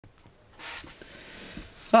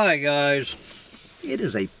Hi guys, it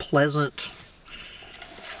is a pleasant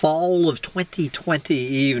fall of 2020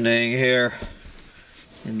 evening here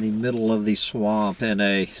in the middle of the swamp in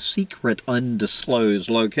a secret undisclosed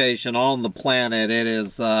location on the planet. It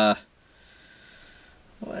is, where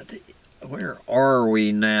are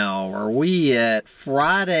we now? Are we at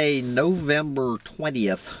Friday, November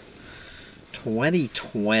 20th,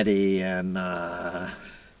 2020, and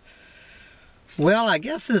well, I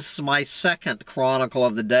guess this is my second chronicle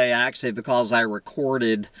of the day, actually, because I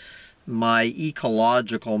recorded my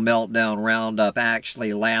ecological meltdown roundup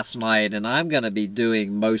actually last night, and I'm going to be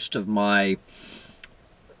doing most of my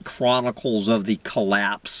chronicles of the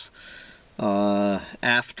collapse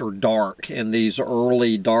after dark in these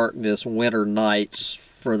early darkness winter nights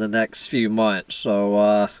for the next few months.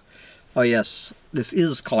 So, oh yes, this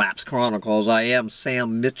is Collapse Chronicles. I am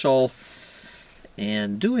Sam Mitchell,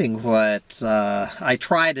 and doing what I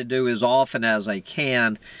try to do as often as I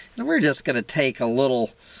can. And we're just going to take a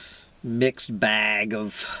little mixed bag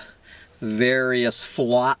of various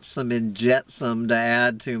flotsam and jetsam to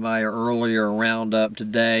add to my earlier roundup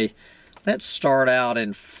today. Let's start out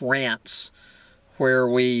in France, where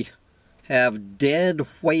we have dead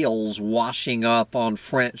whales washing up on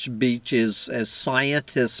French beaches as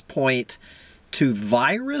scientists point to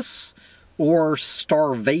virus or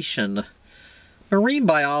starvation. Marine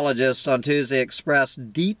biologists on Tuesday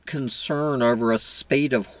expressed deep concern over a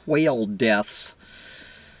spate of whale deaths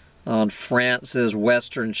on France's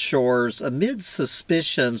western shores amid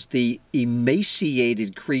suspicions the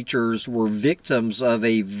emaciated creatures were victims of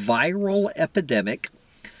a viral epidemic,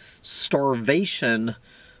 starvation,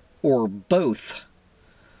 or both.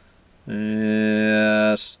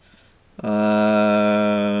 Yes.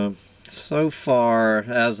 So far,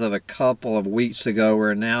 as of a couple of weeks ago,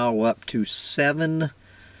 we're now up to 7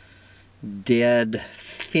 dead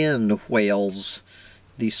fin whales,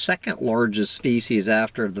 the second largest species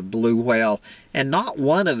after the blue whale, and not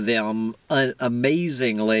one of them,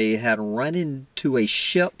 amazingly, had run into a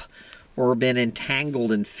ship or been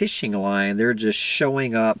entangled in fishing line. They're just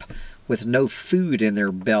showing up with no food in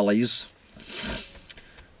their bellies.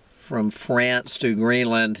 From France to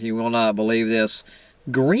Greenland, you will not believe this.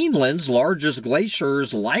 Greenland's largest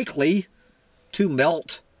glaciers likely to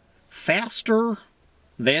melt faster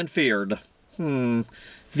than feared. The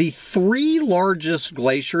 3 largest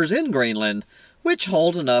glaciers in Greenland, which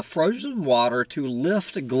hold enough frozen water to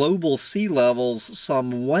lift global sea levels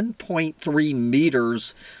some 1.3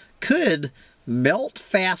 meters, could melt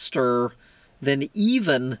faster than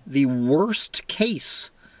even the worst case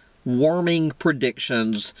warming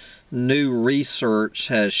predictions, new research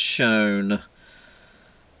has shown.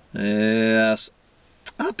 Yes.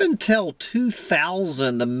 Up until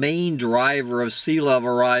 2000, the main driver of sea level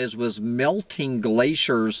rise was melting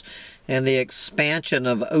glaciers and the expansion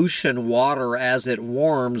of ocean water as it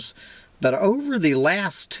warms. But over the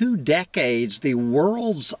last 2 decades, the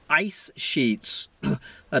world's ice sheets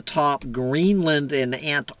atop Greenland and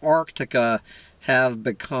Antarctica have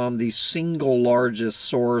become the single largest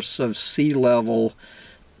source of sea level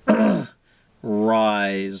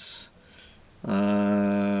rise.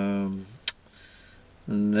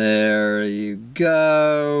 There you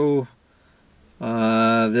go.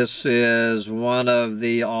 This is one of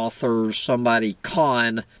the authors, somebody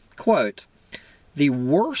Khan, quote, "The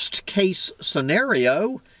worst case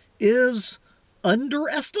scenario is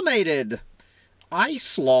underestimated.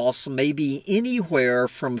 Ice loss may be anywhere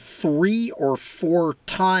from 3 or 4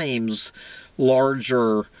 times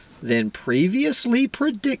larger than previously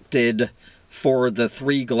predicted for the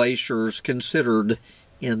 3 glaciers considered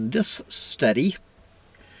in this study."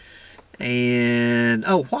 And,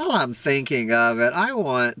 oh, while I'm thinking of it, I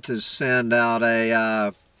want to send out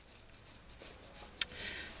a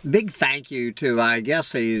big thank you to, I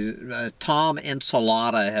guess, Tom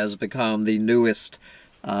Ensalada has become the newest,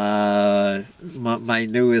 my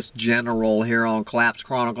newest general here on Collapse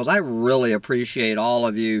Chronicles. I really appreciate all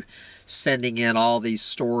of you sending in all these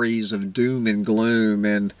stories of doom and gloom,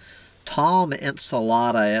 and Tom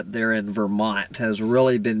Ensalada up there in Vermont has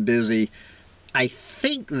really been busy. I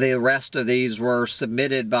think the rest of these were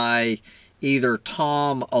submitted by either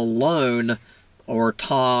Tom alone or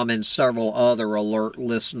Tom and several other alert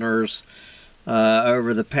listeners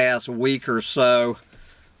over the past week or so.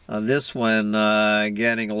 This one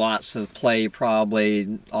getting lots of play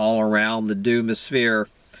probably all around the doomosphere.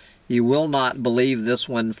 You will not believe this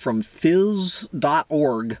one from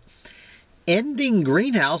phys.org. Ending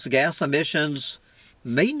greenhouse gas emissions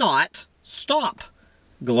may not stop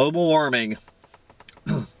global warming.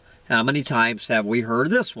 How many times have we heard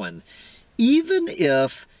this one? Even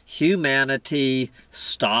if humanity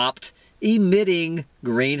stopped emitting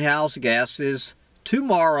greenhouse gases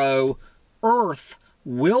tomorrow. Earth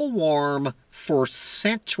will warm for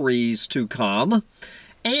centuries to come,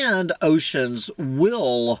 and oceans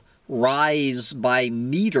will rise by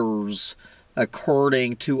meters,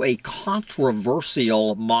 according to a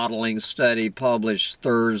controversial modeling study published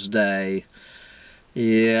Thursday.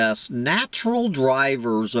 Yes, natural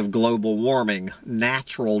drivers of global warming.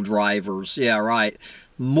 Natural drivers, yeah, right.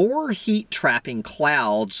 More heat-trapping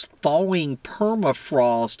clouds, thawing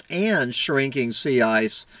permafrost, and shrinking sea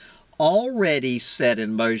ice already set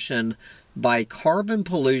in motion by carbon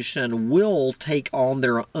pollution will take on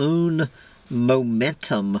their own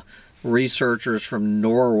momentum, researchers from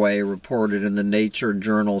Norway reported in the Nature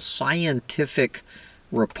journal Scientific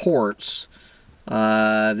Reports.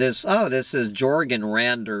 This is Jorgen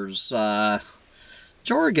Randers.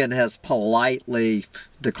 Jorgen has politely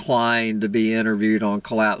declined to be interviewed on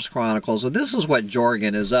Collapse Chronicles. So this is what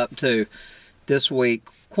Jorgen is up to this week.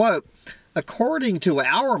 Quote, according to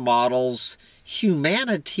our models,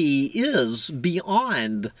 humanity is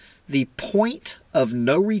beyond the point of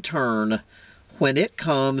no return when it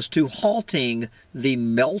comes to halting the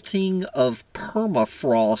melting of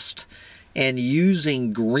permafrost and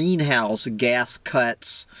using greenhouse gas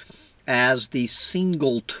cuts as the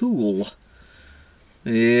single tool.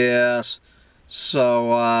 Yes,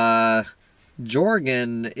 so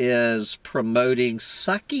Jorgen is promoting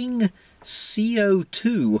sucking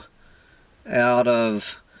CO2 out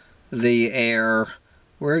of the air.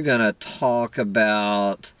 We're going to talk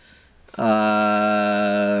about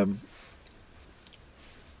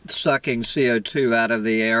sucking CO2 out of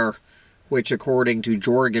the air, which according to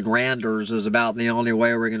Jorgen Randers is about the only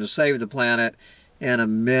way we're going to save the planet, in a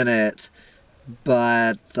minute.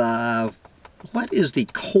 But what is the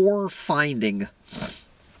core finding?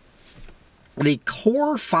 The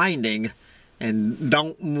core finding, and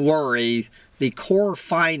don't worry, the core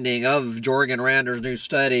finding of Jorgen Randers' new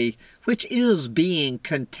study, which is being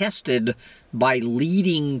contested by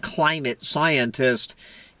leading climate scientists,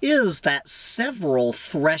 is that several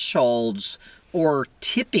thresholds or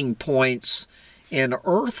tipping points in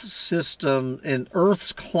Earth's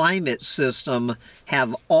climate system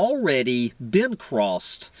have already been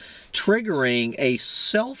crossed, triggering a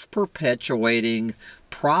self-perpetuating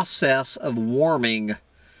process of warming.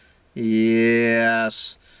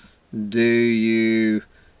 Yes, do you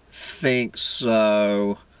think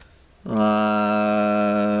so?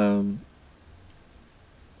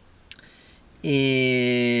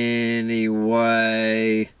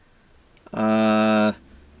 Anyway,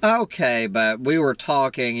 okay, but we were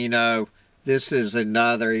talking, this is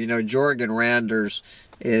another, Jorgen Randers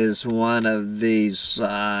is one of these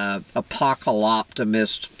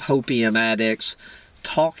Apocaloptimist hopium addicts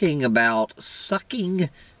talking about sucking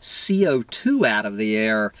CO2 out of the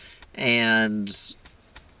air. And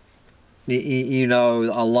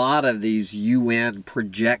a lot of these UN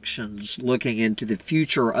projections looking into the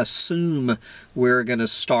future assume we're going to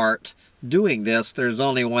start doing this. There's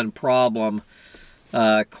only one problem,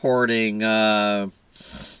 according to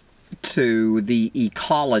the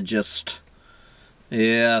ecologist.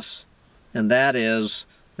 Yes, and that is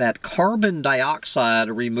that carbon dioxide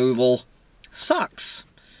removal sucks.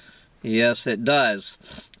 Yes, it does.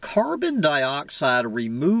 Carbon dioxide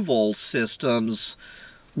removal systems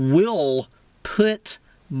will put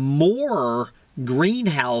more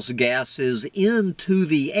greenhouse gases into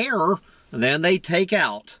the air than they take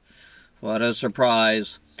out. What a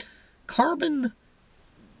surprise. Carbon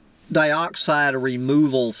dioxide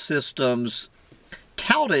removal systems,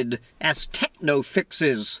 touted as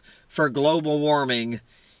techno-fixes for global warming,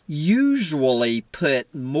 usually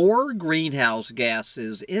put more greenhouse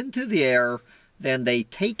gases into the air than they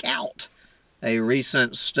take out. A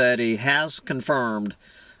recent study has confirmed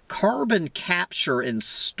carbon capture and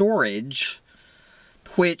storage,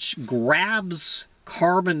 which grabs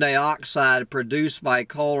carbon dioxide produced by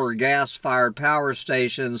coal or gas-fired power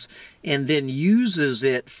stations and then uses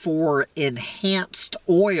it for enhanced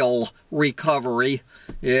oil recovery,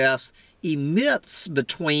 yes, emits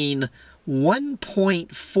between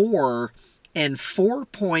 1.4 and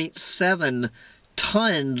 4.7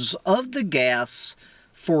 tons of the gas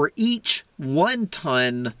for each 1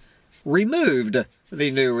 ton removed,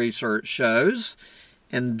 the new research shows.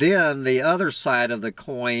 And then the other side of the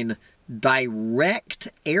coin, direct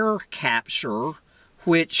air capture,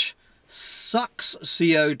 which sucks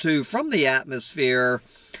CO2 from the atmosphere,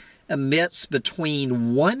 emits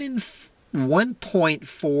between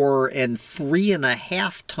 1.4 and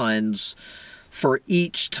 3.5 tons for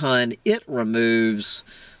each ton it removes,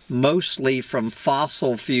 mostly from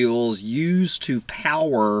fossil fuels used to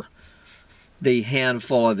power the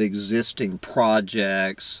handful of existing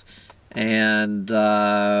projects, and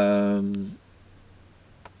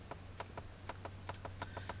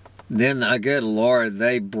then, good Lord,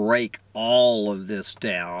 they break all of this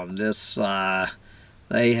down. This,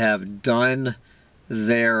 they have done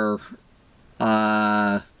their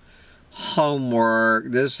homework.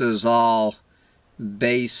 This is all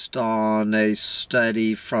based on a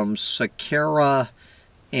study from Sakara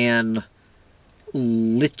and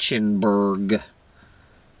Lichtenberg.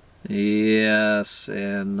 Yes,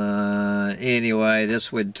 and anyway,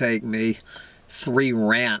 this would take me 3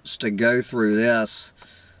 rants to go through this.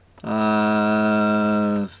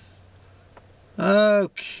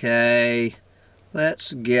 Okay,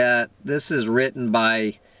 let's get, this is written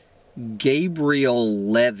by Gabriel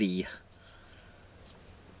Levy.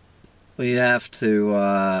 We have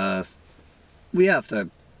to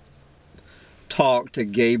talk to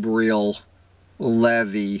Gabriel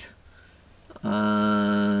Levy.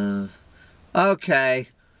 Okay,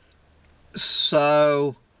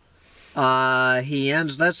 so he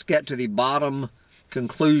ends, let's get to the bottom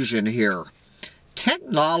conclusion here.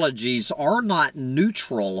 Technologies are not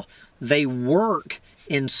neutral. They work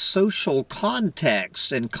in social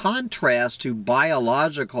context. In contrast to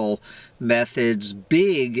biological methods,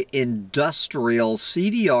 big industrial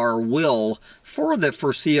CDR will, for the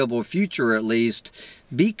foreseeable future at least,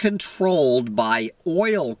 be controlled by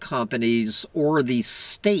oil companies or the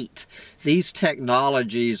state. These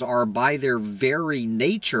technologies are by their very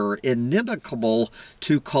nature inimical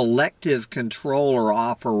to collective control or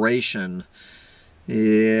operation.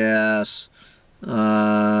 Yes.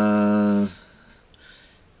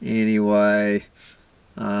 Anyway,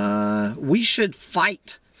 we should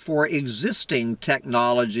fight for existing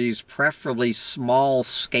technologies, preferably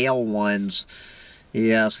small-scale ones.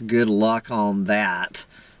 Yes, good luck on that.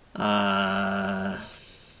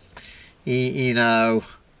 You know,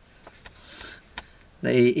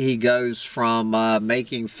 he goes from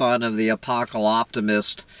making fun of the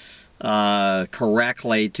Apocaloptimist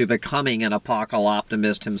correctly to becoming an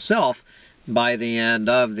Apocaloptimist himself by the end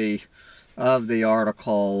of the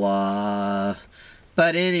article.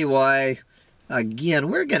 But anyway, again,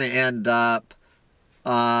 we're going to end up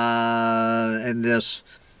in this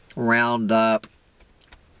roundup,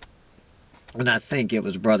 and I think it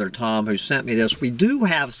was Brother Tom who sent me this. We do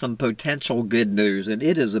have some potential good news, and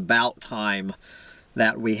it is about time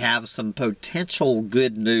that we have some potential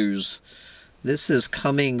good news. This is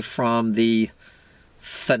coming from the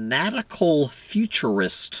Fanatical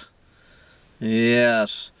Futurist.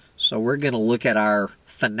 Yes, so we're going to look at our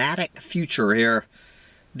fanatic future here.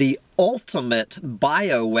 The ultimate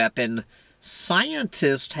bioweapon.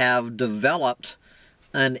 Scientists have developed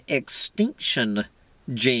an extinction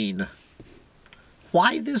gene.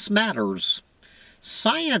 Why this matters?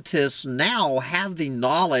 Scientists now have the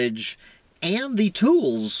knowledge and the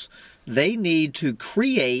tools they need to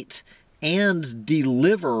create and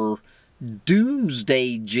deliver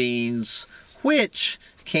doomsday genes which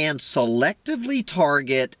can selectively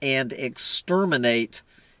target and exterminate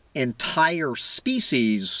entire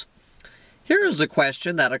species. Here is a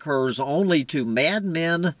question that occurs only to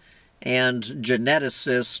madmen and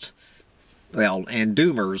geneticists, well, and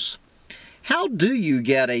doomers. How do you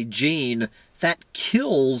get a gene that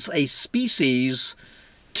kills a species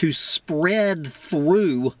to spread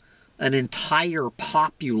through an entire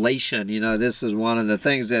population? You know, this is one of the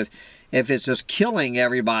things that if it's just killing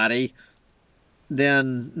everybody,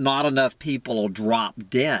 then not enough people will drop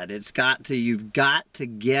dead. You've got to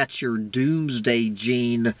get your doomsday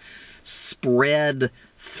gene spread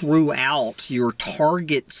throughout your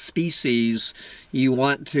target species you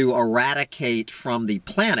want to eradicate from the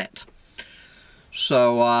planet.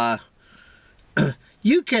 So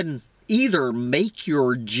you can either make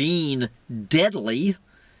your gene deadly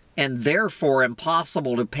and therefore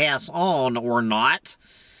impossible to pass on or not,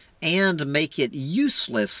 and make it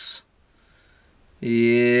useless.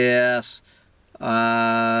 Yes.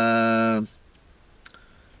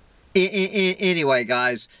 Anyway,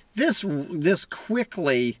 guys, this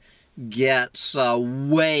quickly gets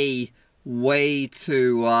way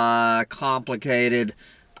too complicated.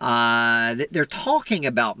 They're talking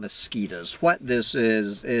about mosquitoes. What this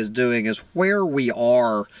is doing is where we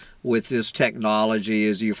are with this technology,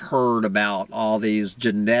 as you've heard about all these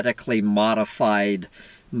genetically modified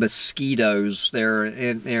mosquitoes. They're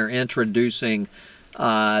introducing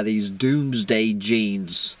these doomsday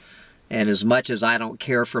genes. And as much as I don't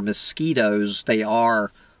care for mosquitoes, they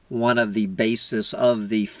are one of the basis of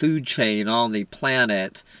the food chain on the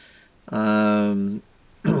planet.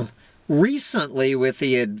 Recently, with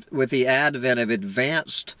the advent of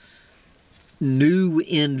advanced new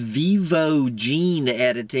in vivo gene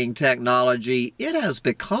editing technology, it has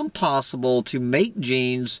become possible to make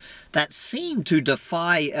genes that seem to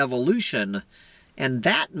defy evolution. And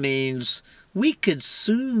that means we could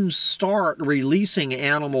soon start releasing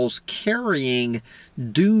animals carrying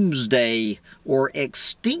doomsday or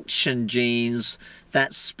extinction genes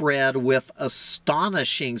that spread with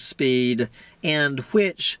astonishing speed and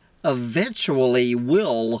which eventually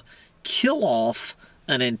will kill off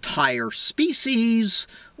an entire species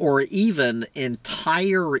or even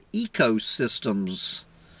entire ecosystems.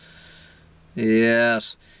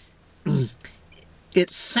 Yes. It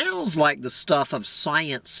sounds like the stuff of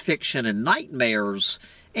science fiction and nightmares,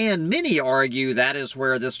 and many argue that is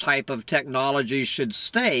where this type of technology should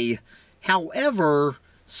stay. However,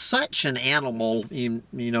 such an animal,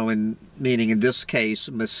 meaning in this case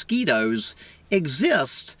mosquitoes,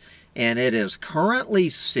 exist, and it is currently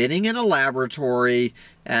sitting in a laboratory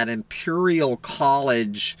at Imperial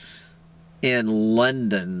College in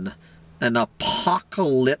London. An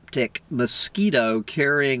apocalyptic mosquito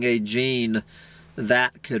carrying a gene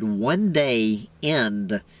that could one day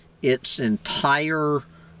end its entire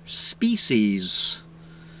species.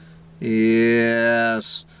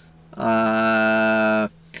 Yes.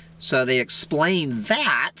 So they explain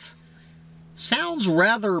that. Sounds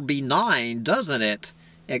rather benign, doesn't it?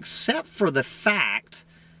 Except for the fact,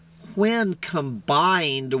 when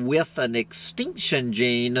combined with an extinction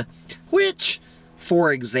gene, which,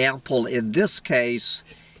 for example, in this case,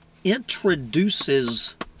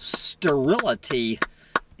 introduces sterility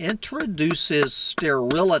into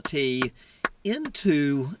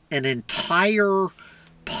an entire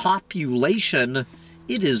population,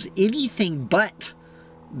 it is anything but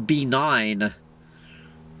benign.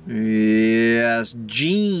 Yes,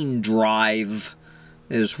 gene drive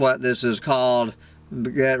is what this is called.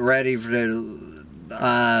 Get ready for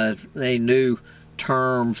a new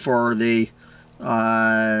term for the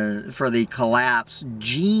collapse.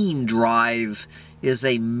 Gene drive is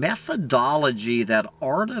a methodology that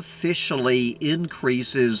artificially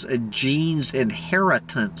increases a gene's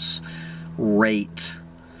inheritance rate.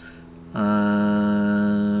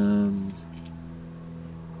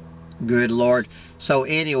 Good Lord. So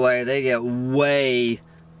anyway, they get way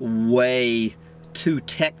too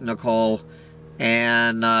technical,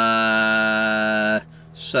 and so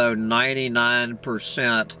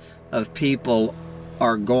 99% of people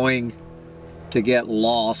are going to get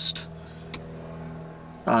lost.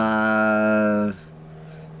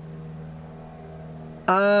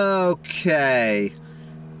 Okay.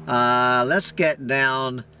 Let's get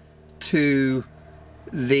down to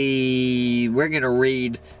we're going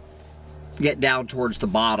to get down towards the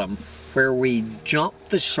bottom, where we jump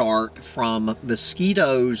the shark from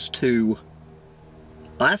mosquitoes to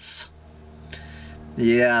us.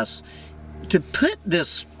 Yes. To put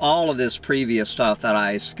all of this previous stuff that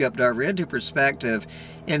I skipped over into perspective,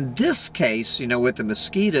 in this case, with the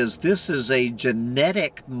mosquitoes, this is a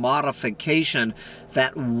genetic modification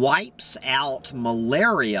that wipes out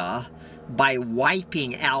malaria by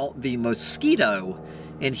wiping out the mosquito.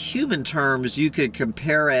 In human terms, you could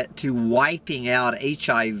compare it to wiping out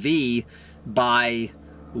HIV by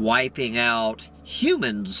wiping out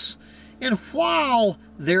humans. And while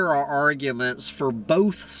there are arguments for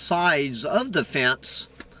both sides of the fence,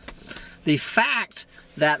 the fact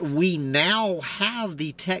that we now have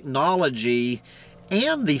the technology,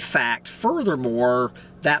 and the fact, furthermore,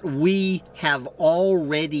 that we have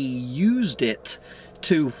already used it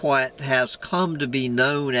to what has come to be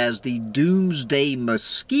known as the Doomsday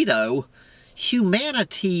Mosquito,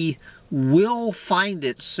 humanity will find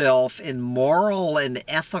itself in moral and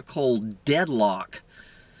ethical deadlock.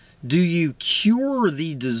 Do you cure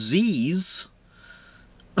the disease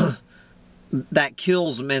that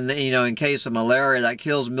kills, in case of malaria, that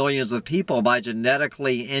kills millions of people by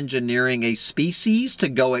genetically engineering a species to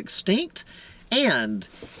go extinct? And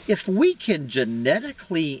if we can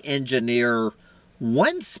genetically engineer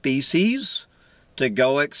one species to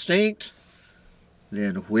go extinct,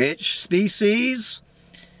 then which species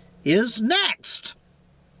is next?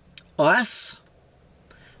 Us?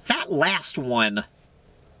 That last one,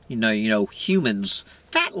 humans,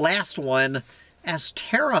 that last one, as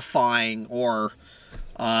terrifying or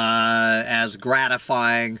as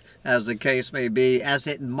gratifying as the case may be, as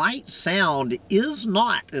it might sound, is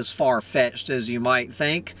not as far-fetched as you might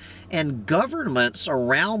think, and governments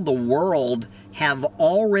around the world have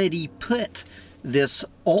already put this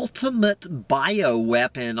ultimate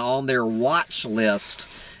bioweapon on their watch list.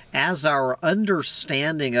 as our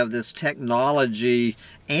understanding of this technology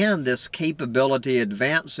and this capability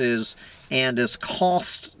advances and as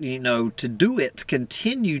cost, to do it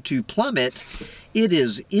continue to plummet, it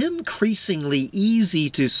is increasingly easy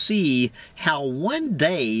to see how one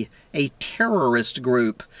day a terrorist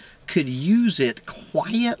group could use it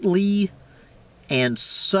quietly and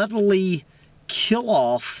subtly kill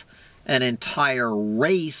off an entire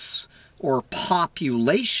race or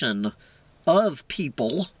population of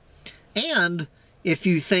people. And if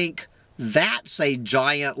you think that's a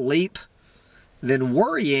giant leap, then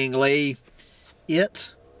worryingly,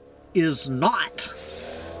 it is not.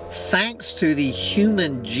 Thanks to the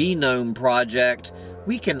Human Genome Project,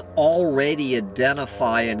 we can already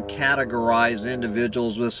identify and categorize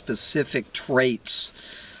individuals with specific traits,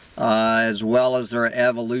 as well as their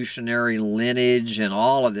evolutionary lineage and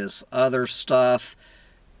all of this other stuff.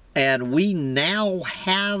 And we now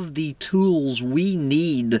have the tools we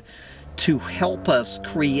need to help us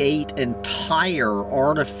create entire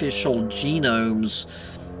artificial genomes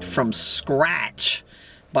from scratch.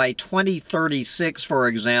 By 2036, for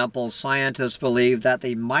example, scientists believe that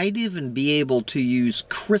they might even be able to use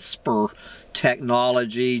CRISPR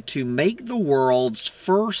technology to make the world's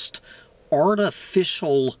first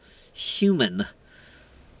artificial human,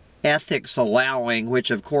 ethics allowing,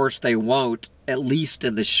 which of course they won't, at least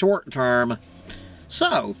in the short term.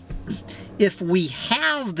 So, if we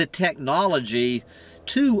have the technology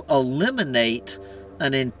to eliminate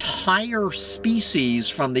an entire species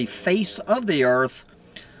from the face of the earth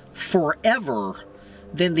forever,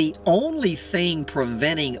 then the only thing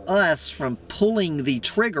preventing us from pulling the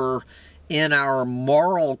trigger in our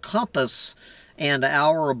moral compass and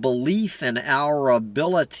our belief in our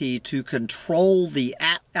ability to control the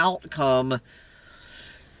outcome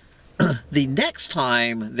the next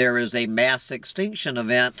time there is a mass extinction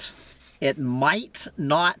event, it might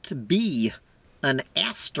not be an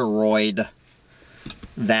asteroid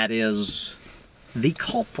that is the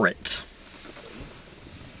culprit.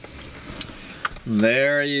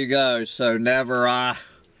 There you go. So never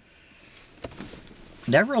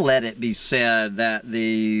let it be said that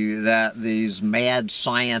these mad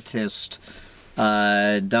scientists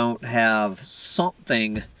don't have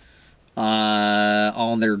something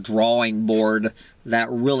on their drawing board that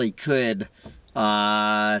really could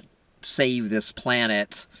save this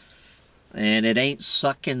planet. And it ain't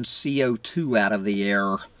sucking CO2 out of the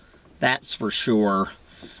air, that's for sure.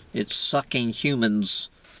 It's sucking humans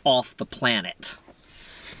off the planet.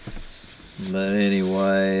 But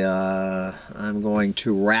anyway, I'm going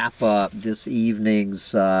to wrap up this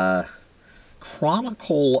evening's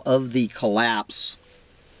Chronicle of the Collapse.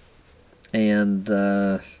 And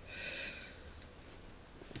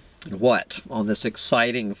on this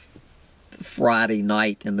exciting Friday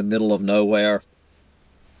night in the middle of nowhere,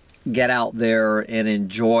 get out there and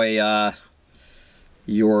enjoy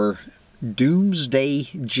your doomsday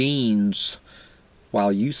genes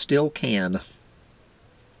while you still can.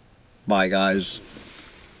 Bye, guys.